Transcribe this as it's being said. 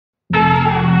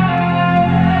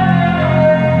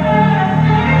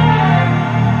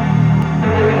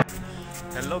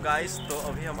Guys, तो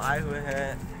अभी हम आए हुए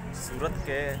हैं सूरत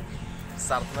के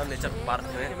सारथना नेचर पार्क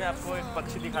में। मैं आपको एक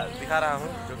पक्षी दिखा रहा हूँ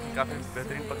जो कि काफ़ी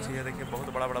बेहतरीन पक्षी है। देखिए बहुत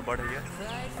बड़ा बड़ा बर्ड है।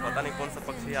 पता नहीं कौन सा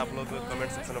पक्षी है, आप लोग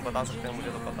कमेंट सेक्शन में बता सकते हैं, मुझे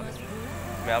तो पता नहीं।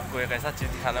 मैं आपको एक ऐसा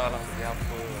चीज़ दिखाने वाला हूँ कि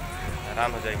आपको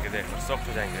हैरान हो जाएंगे, देखकर शॉक्ड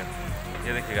हो जाएंगे।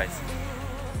 ये देखिए गाइस,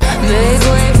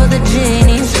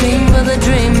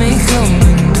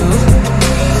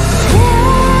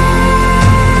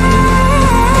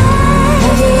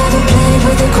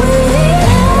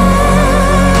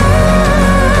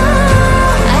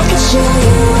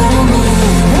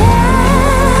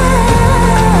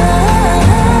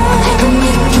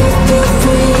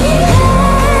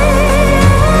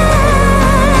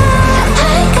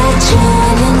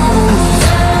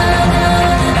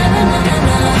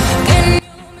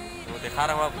 दिखा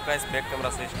रहा हूँ आपको इस बैक कैमरा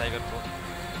से इस टाइगर को।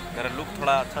 मेरा लुक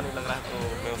थोड़ा अच्छा नहीं लग रहा है तो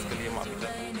मैं उसके लिए माफी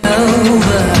चाहता हूँ।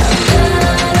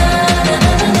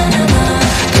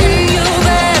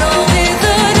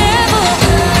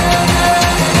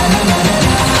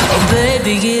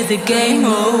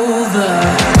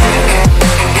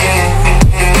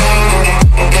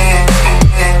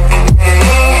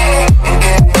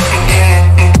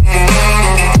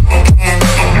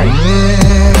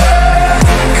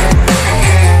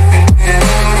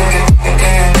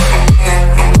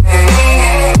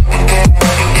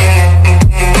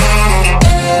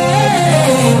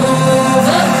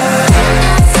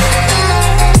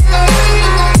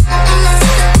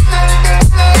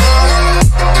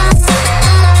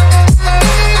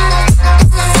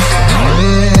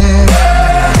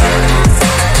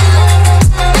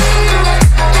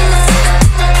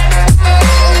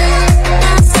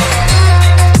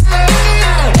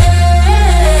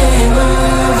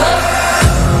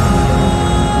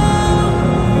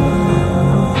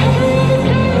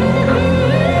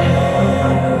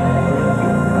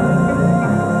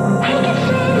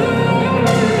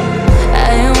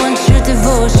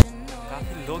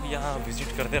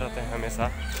 विजिट करते रहते हैं हमेशा,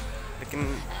 लेकिन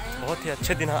बहुत ही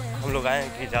अच्छे दिन हम लोग आए हैं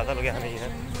कि ज़्यादा लोग यहाँ नहीं हैं,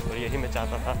 और यही मैं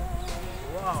चाहता था।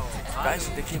 गाइस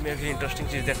देखिए, मैं भी इंटरेस्टिंग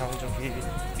चीज़ देखा हूँ जो कि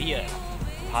बियर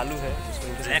भालू है, जिसको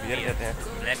इंग्लिश में बियर कहते हैं।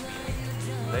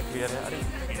 ब्लैक बियर है, अरे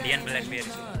इंडियन ब्लैक बियर।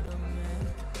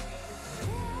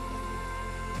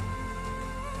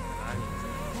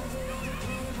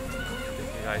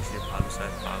 देखिए गाइस, ये भालू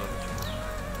शायद पागल हो चुका है,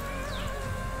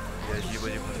 ये अजीब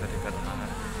हरकतें कर रहा है।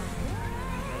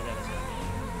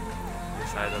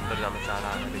 शायद अंदर जाना चाह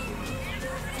रहा है, लेकिन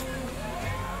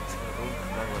इसका रूम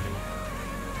खुला हुआ नहीं।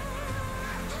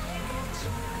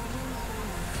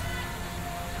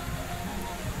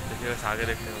 देखिए आगे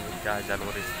देखते हैं क्या है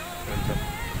जानवर इसके अंदर।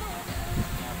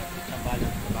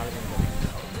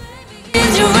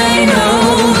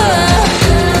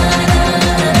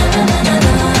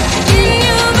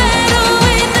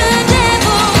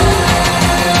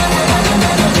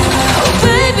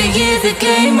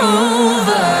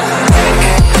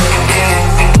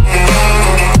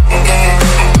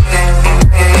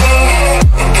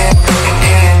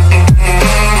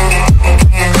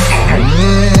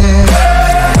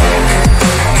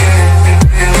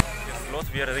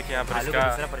 देखिए यहाँ पर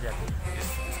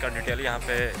इसका डिटेल यहाँ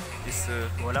पे इस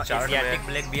चार्ट में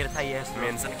ब्लैक बियर था, ये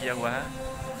मेंशन किया हुआ है।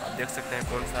 आप देख सकते हैं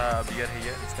कौन सा बियर है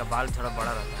ये। इसका बाल थोड़ा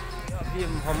बड़ा रहता है। अभी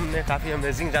हमने काफ़ी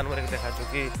अमेजिंग जानवर देखा जो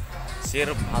कि शेर,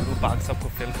 भालू, बाघ सबको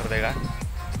फेल कर देगा।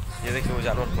 ये देखिए वो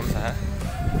जानवर कौन सा है।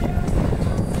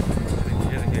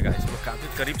 ये देखिएगा, इसमें काफ़ी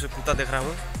करीब से कुत्ता देख रहा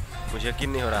हूँ, मुझे यकीन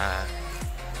नहीं हो रहा है।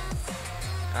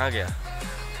 कहाँ गया?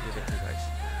 ये देखिएगा,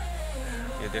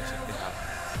 ये देख सकते हैं आप।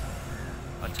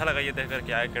 अच्छा लगा ये देखकर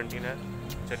क्या है, कैंटीन है।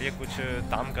 चलिए कुछ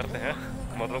काम करते हैं,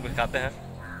 मतलब कुछ खाते हैं।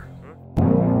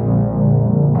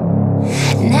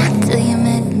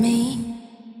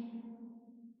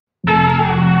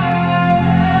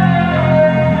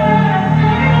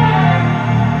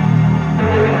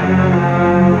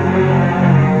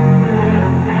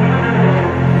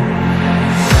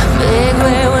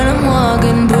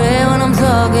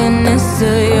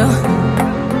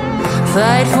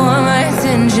 Fight for my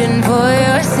attention, for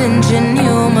your ascension,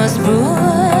 you must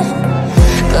rule.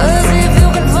 'Cause if you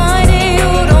can find it, you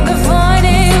don't confine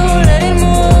it, you let it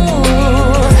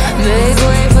move. Make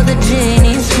way for the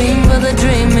genie, scream for the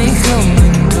dream, may come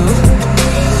and go.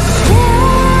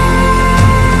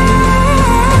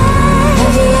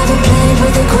 Have you ever played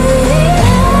with a queen?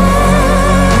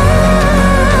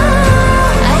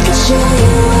 I can show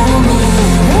you what I mean.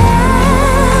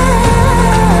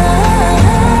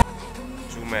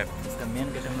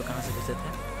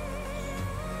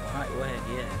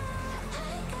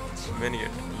 Main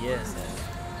gate, yes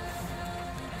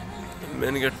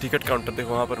main gate, ticket counter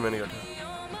देखो वहाँ पर main gate है।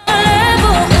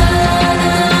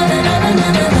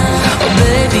 Oh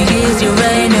baby, is your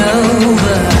reign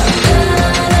over?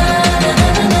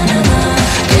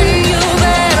 Can you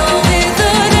battle with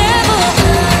the devil?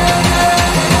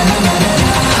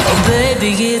 Oh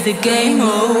baby, is the game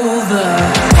over?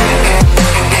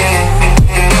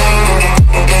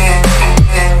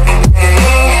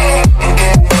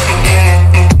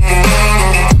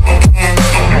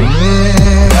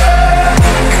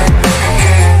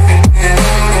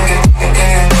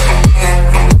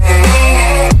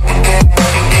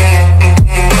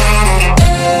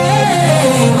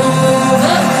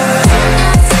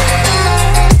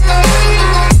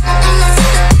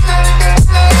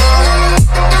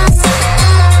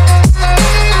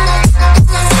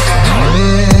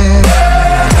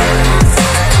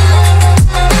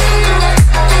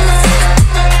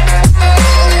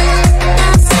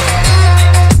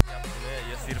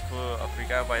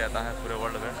 पाया जाता है पूरे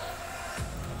world में।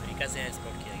 Africa से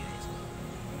एक्सपोर्ट किया गया है इसको।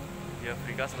 ये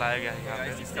अफ्रीका से लाया गया है यहाँ पे।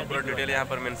 इसका पूरा डिटेल यहाँ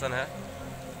पर मेंशन है,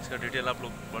 इसका डिटेल आप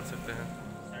लोग पढ़ सकते हैं।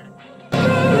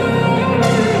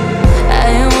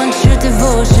 I want your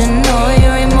devotion, all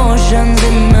your emotions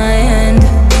in my hand.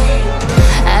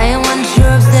 I want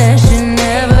your obsession,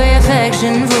 every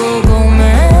affection, vulgar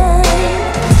man.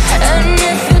 And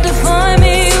if you define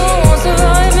me, you won't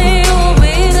survive me, you'll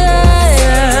be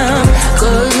there.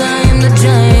 'Cause I am the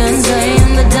giant, I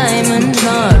am the diamond,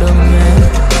 not a man.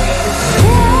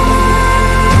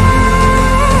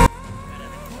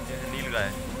 नील गाय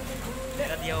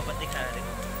मेरा दिया हुआ पत्ती खाया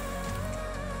देखो।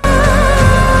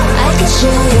 I can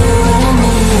show you what I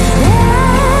mean.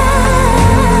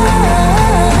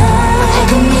 I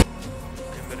can make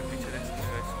ये मेरे पीछे देख सकते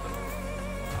हैं इस तरफ।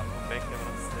 आपको बैक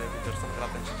कैमरा से भी दर्शन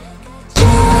कराते हैं।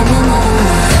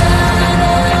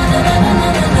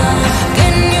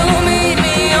 Can you meet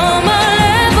me on my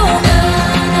level?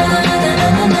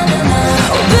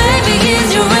 Oh baby, is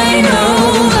your reign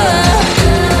over?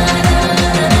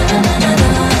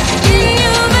 Can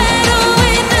you battle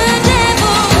with the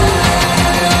devil?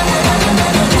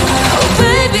 Oh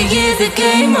baby, is the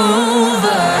game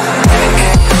over?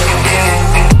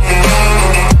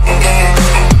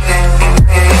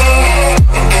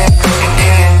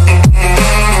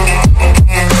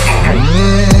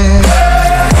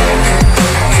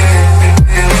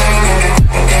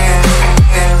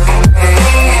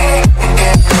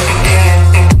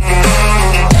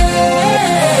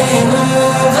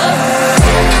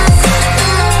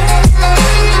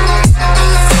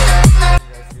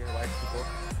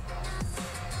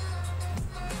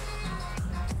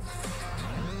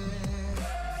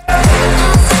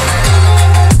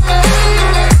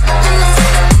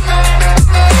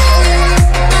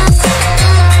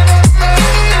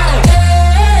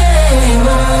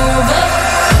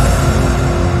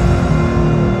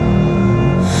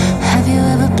 Have you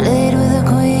ever played with a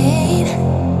queen?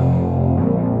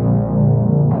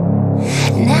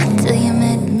 Not till you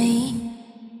met me.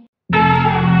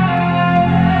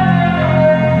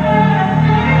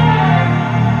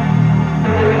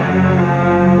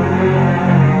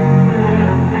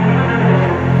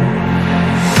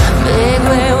 Big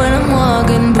way when I'm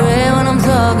walking, pray when I'm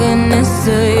talking this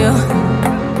to you.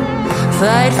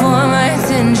 Fight for my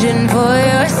attention, for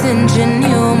your ascension,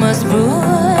 you must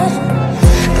prove.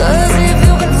 'Cause if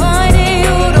you can find it,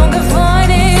 you don't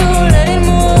confine it, you let it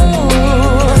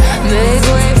move. Make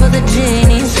way for the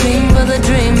genie, scream for the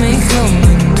dream, may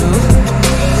coming through.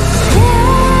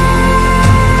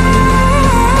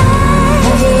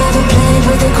 Have you ever played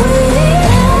with a queen?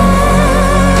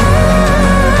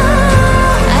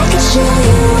 I can show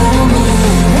you what I mean.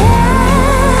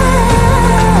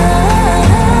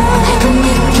 I can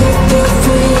make you feel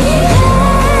free.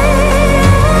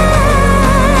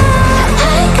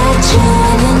 I got you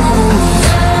in another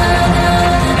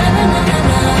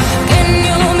me. Can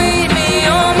you meet me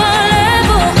on my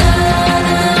level?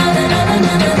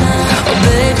 Oh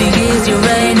baby, is your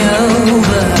reign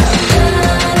over?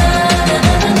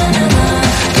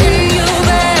 Can you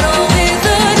battle with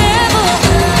the devil?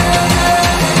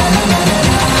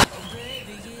 Oh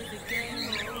baby, is the game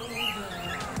over?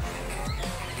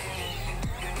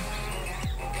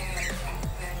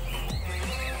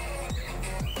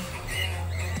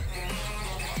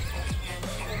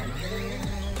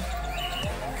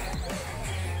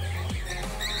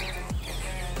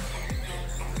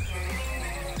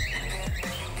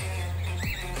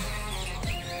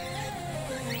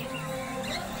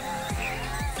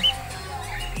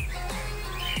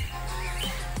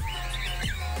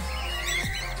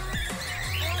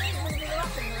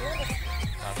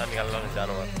 आटा निकालने वाला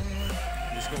जानवर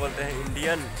जिसको बोलते हैं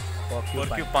Indian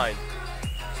porcupine.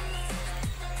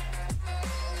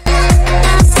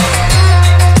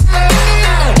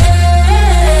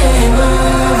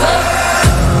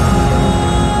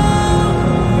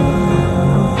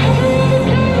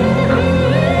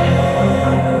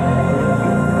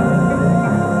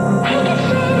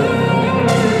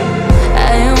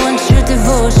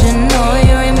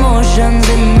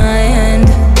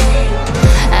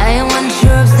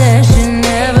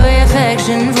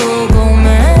 vision for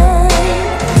romance.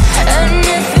 And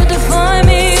if you define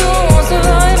me, you won't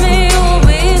survive me, you'll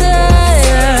be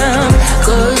there.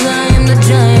 'Cause I am the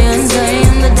giant, I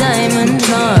am the diamond,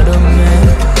 not a man.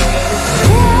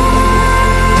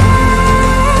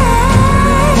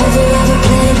 Have you ever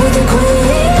played with a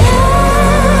queen?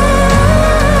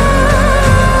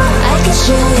 I can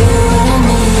show you what I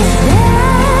mean.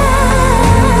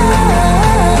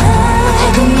 I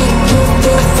can make you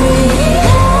feel free.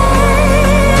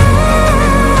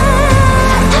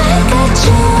 I got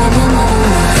you in the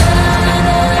mood.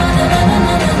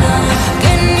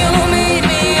 Can you meet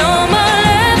me on my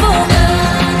level?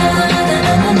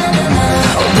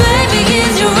 Oh baby,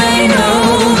 is your rain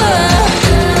over?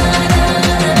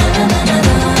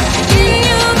 Can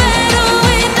you battle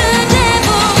with the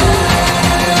devil?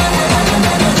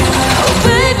 Oh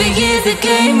baby, is the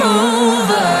game over?